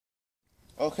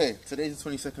Okay, today's the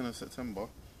 22nd of September.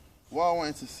 What I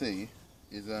wanted to say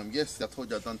is, yesterday I told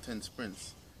you I'd done 10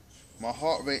 sprints. My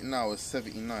heart rate now is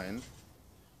 79.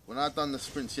 When I done the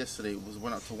sprints yesterday, it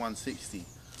went up to 160.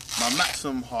 My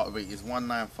maximum heart rate is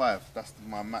 195. That's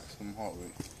my maximum heart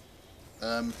rate.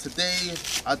 Today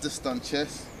I just done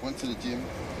chest. Went to the gym.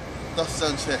 Just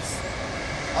done chest.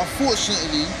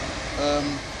 Unfortunately,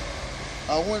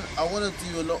 I want to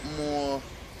do a lot more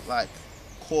like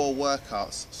core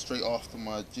workouts straight after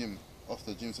my gym,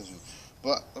 after the gym session.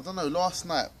 But I don't know. Last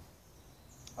night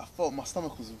I felt my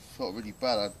stomach felt really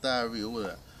bad. I had diarrhea, all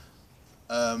that.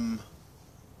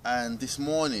 And this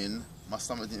morning my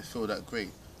stomach didn't feel that great.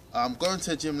 I'm going to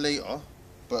the gym later,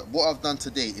 but what I've done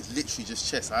today is literally just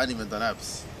chest. I haven't even done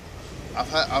abs. All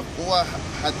I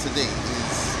had today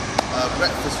is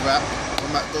breakfast wrap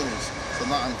from McDonald's. So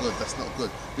nothing good. That's not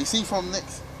good. But you see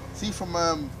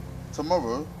from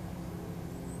tomorrow,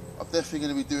 I'm definitely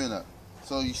going to be doing that.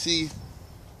 So you see,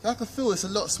 I can feel it's a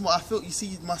lot smaller. You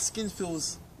see, my skin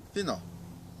feels thinner.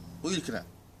 What are you looking at?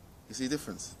 You see a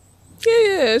difference?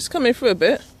 Yeah, it's coming through a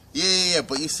bit. Yeah,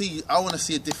 but you see, I want to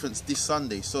see a difference this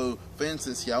Sunday. So, for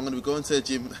instance, I'm going to be going to the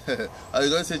gym. I'm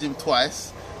going to the gym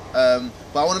twice. But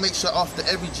I want to make sure after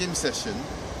every gym session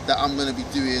that I'm going to be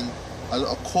doing a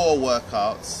lot of core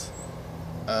workouts.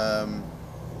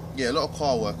 Yeah, a lot of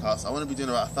core workouts. I want to be doing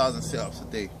about 1,000 sit-ups a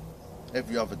day,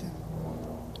 every other day.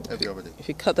 If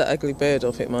you cut that ugly beard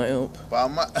off, it might help. But I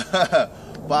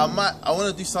want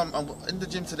to do some. I'm in the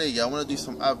gym today. Yeah, I want to do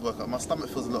some ab workout. My stomach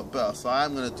feels a lot better, so I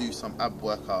am going to do some ab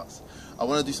workouts. I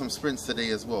want to do some sprints today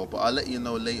as well, but I'll let you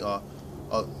know later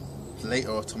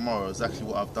or tomorrow exactly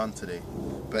what I've done today.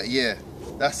 But yeah,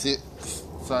 that's it.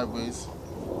 Sideways.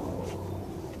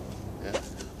 Yeah,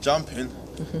 jumping.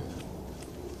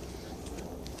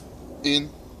 In,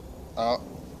 out,